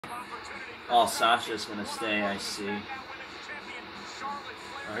Oh, Sasha's gonna stay, I see.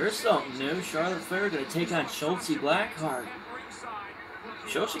 Oh, here's something new. Charlotte Flair gonna take on Shotzi Blackheart.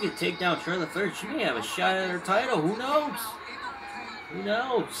 Shotzi can take down Charlotte Flair. She may have a shot at her title. Who knows? Who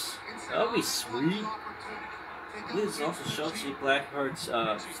knows? That would be sweet. This is also Shotzi Blackheart's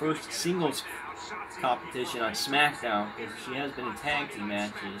first singles competition on SmackDown, because she has been in tag team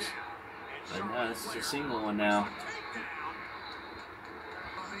matches. But now this is a single one now.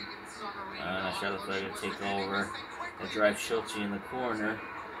 Charlotte Flair gonna take over and drive Shotzi in the corner. And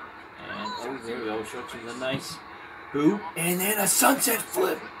oh, there we go. Shotzi with a nice boot. And then a sunset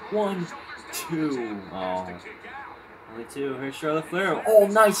flip. 1, 2. Oh. Only 2. Here's Charlotte Flair. Oh,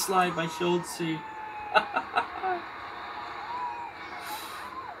 nice slide by Shotzi.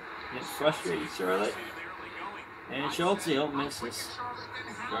 Get frustrated, Charlotte. And Shotzi, oh, misses.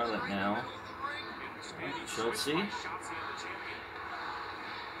 Charlotte now. Shotzi.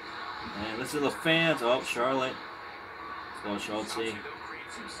 And listen to the fans. Oh, Charlotte. Let's go, Shotzi.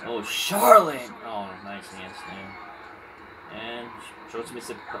 Oh, Charlotte. Oh, nice handstand. And Shotzi missed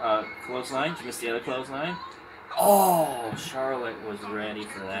the clothesline. She missed the other clothesline. Oh, Charlotte was ready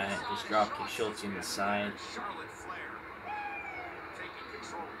for that. Just drop kick Shotzi in the side.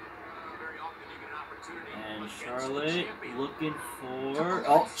 And Charlotte looking for...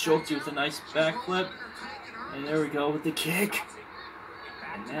 Oh, Shotzi with a nice backflip. And there we go with the kick.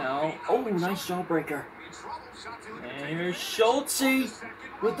 And now... Oh, nice jawbreaker. And here's Shotzi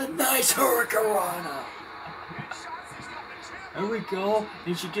with a nice hurricanrana. There we go.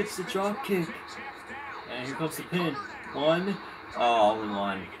 And she gets the drop kick. And here comes the pin. 1. Oh, only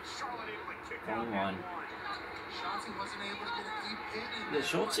 1. Only 1. Is it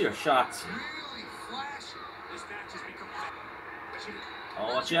Shotzi or Shotzi?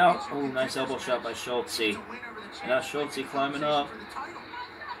 Oh, watch out. Oh, nice elbow shot by Shotzi. And now Shotzi climbing up.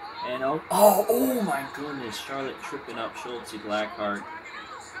 And oh my goodness. Charlotte tripping up Shotzi Blackheart.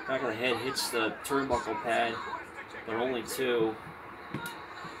 Back of the head hits the turnbuckle pad. But only 2.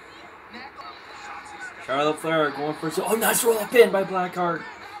 Charlotte Flair going for... Oh, nice roll up pin by Blackheart.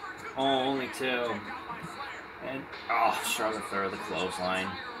 Oh, only 2. And, oh, Charlotte Flair with the clothesline.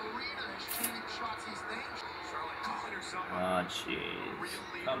 Oh, jeez.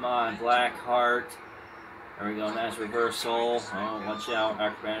 Come on, Blackheart. There we go, nice reversal. Oh, watch out,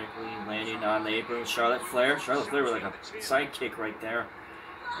 acrobatically landing on the apron. Charlotte Flair. Charlotte Flair with like a sidekick right there.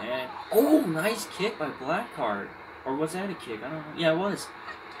 And, oh, nice kick by Blackheart. Or was that a kick? I don't know. Yeah, it was.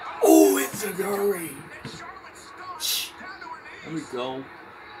 Oh, it's a hurry. There we go.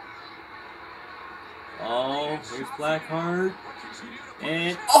 Oh, here's Blackheart.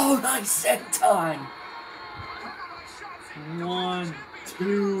 And, oh, nice set time. 1,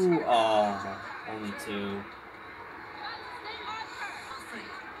 2. Oh, only 2.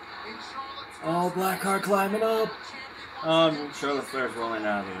 Oh, Blackheart climbing up. Charlotte Flair's rolling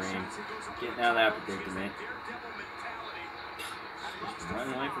out of the ring. Getting out of that predicament. Just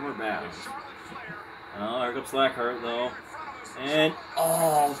running away from her battles. Oh, here comes Blackheart though. And,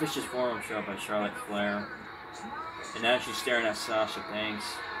 oh, vicious forearm shot by Charlotte Flair. And now she's staring at Sasha Banks.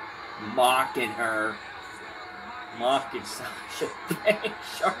 Mocking her. Mocking Sasha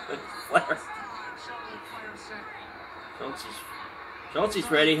Banks. Charlotte Flair.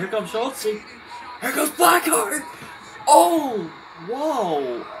 Shotzi's ready. Here comes Shotzi. Here goes Blackheart. Oh,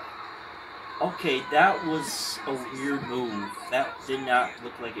 whoa. Okay, that was a weird move. That did not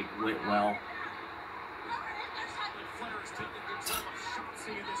look like it went well.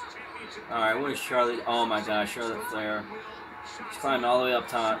 Alright, what is Charlotte? Oh my gosh, Charlotte Flair. She's climbing all the way up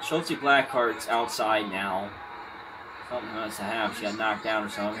top. Shotzi Blackheart's outside now. Something must have happened. She got knocked down or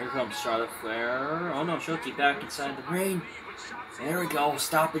something. Here comes Charlotte Flair. Oh no, Shotzi back inside the ring. There we go.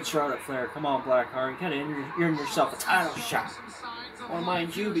 Stopping Charlotte Flair. Come on, Blackheart. You gotta earn yourself a title shot. I want to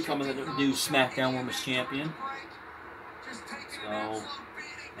mind you becoming the new SmackDown Women's Champion. So,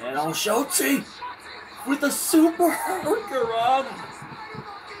 and oh, Shotzi with a super hurricanrana.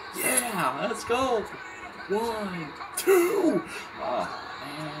 Yeah, let's go. 1, 2. Oh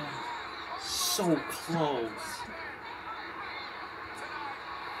man, so close.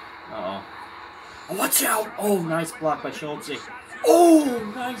 Uh-oh. Oh, watch out! Oh, nice block by Shotzi.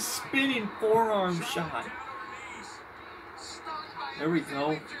 Oh, nice spinning forearm shot. There we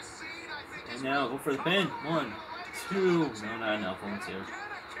go. And now go for the pin. 1, 2. No, not enough. Only 2.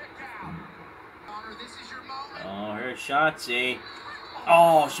 Oh, here's Shotzi.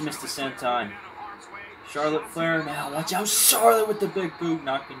 Oh, she missed the senton. Charlotte Flair now. Watch out, Charlotte with the big boot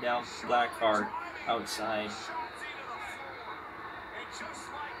knocking down Blackheart outside.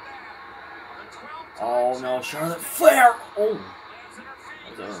 Oh no, Charlotte Flair! Oh,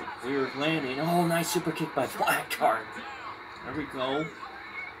 That was a weird landing. Oh, nice super kick by Blackheart. There we go.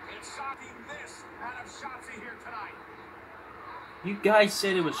 You guys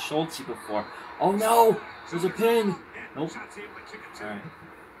said it was Shotzi before. Oh no! There's a pin! Nope. Alright.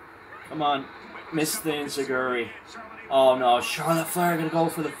 Come on. Miss the Enziguri. Oh no, Charlotte Flair gonna go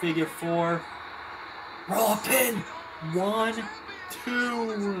for the figure 4. Roll a pin! 1, 2.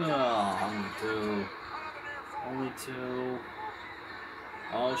 Oh, only 2. Only 2.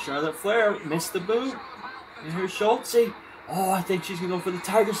 Oh, Charlotte Flair missed the boot. And here's Shotzi. Oh, I think she's gonna go for the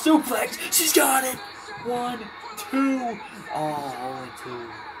Tiger Suplex. She's got it! 1, 2. Oh, only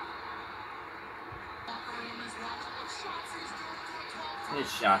 2.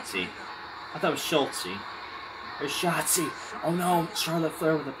 It's Shotzi. I thought it was Shotzi. There's Shotzi. Oh no, Charlotte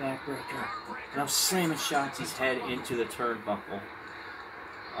Flair with a backbreaker. And I'm slamming Shotzi's head into the turnbuckle.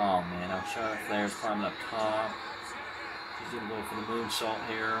 Oh man, now Charlotte Flair's climbing up top. She's gonna go for the moonsault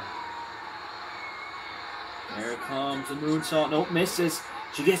here. There it comes, the moonsault. Nope, misses.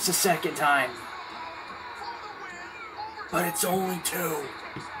 She gets the second time. But it's only 2.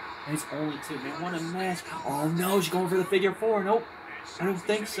 It's only 2. Man, what a mess. Oh no, she's going for the figure 4. Nope. I don't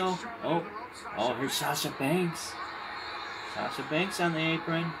think so. Oh. Oh, here's Sasha Banks. Sasha Banks on the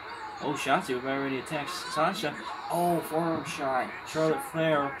apron. Oh, Shotzi would already attacked Sasha. Oh, forearm shot. Charlotte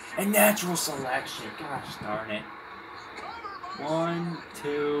Flair. And natural selection. Gosh darn it. 1,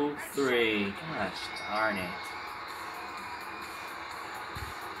 2, 3. Gosh darn it.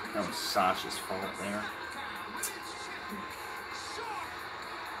 That was Sasha's fault there.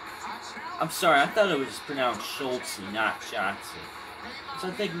 I'm sorry, I thought it was pronounced Shotzi, not Shotzi. So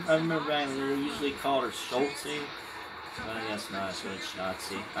I remember back when they usually called her Shotzi. But I guess not, so it's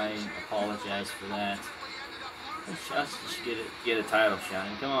Shotzi. I apologize for that. Shotzi should get a title shot.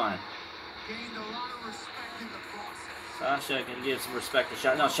 And come on. Sasha can give some respect to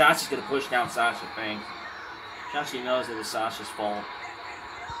Shotzi. No, Shotzi's going to push down Sasha Banks. Shotzi knows it was Sasha's fault.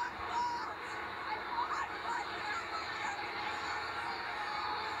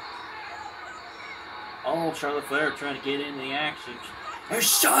 Oh, Charlotte Flair trying to get into the action. There's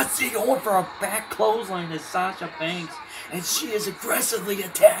Shotzi going for a back clothesline to Sasha Banks. And she is aggressively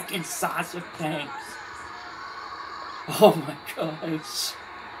attacking Sasha Banks. Oh my gosh.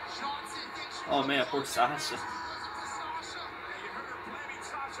 Oh man, poor Sasha.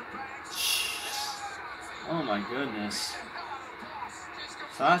 Oh my goodness.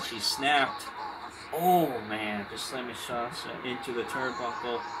 Sasha snapped. Oh man, just slamming Sasha into the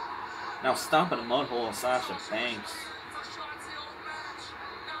turnbuckle. Now stomping a mud hole on Sasha Banks.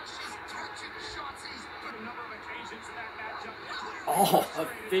 Oh,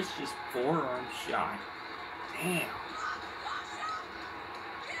 a vicious forearm shot. Damn.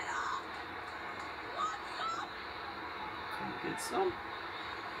 Can we get some?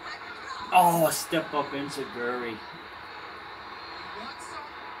 Oh, a step up Enziguri.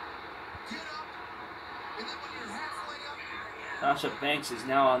 Sasha Banks is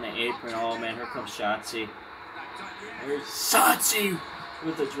now on the apron. Oh man, here comes Shotzi. There's Shotzi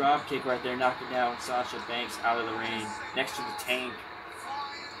with a drop kick right there, knocking down Sasha Banks out of the ring, next to the tank.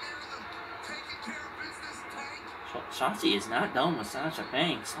 Shotzi is not done with Sasha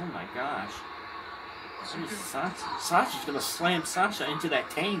Banks. Oh my gosh. Sasha's gonna slam Sasha into that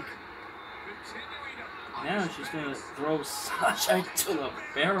tank. Now she's gonna throw Sasha into the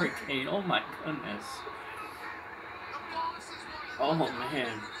barricade. Oh my goodness. Oh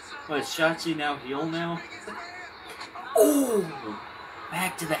man. But is Shotzi now heel now? Oh!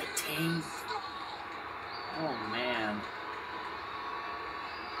 Back to that tank. Oh man.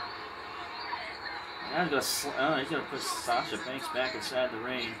 Now he's gonna push Sasha Banks back inside the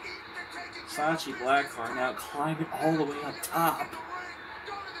ring. Shotzi Blackheart now climbing all the way up top.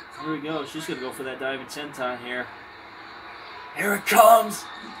 Here we go. She's gonna go for that diving senton here. Here it comes!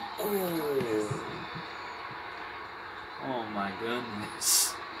 Oh! Oh my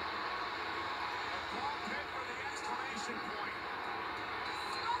goodness.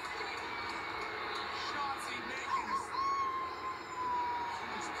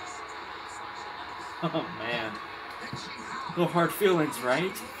 Oh man. No hard feelings,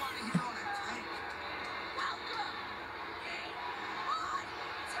 right?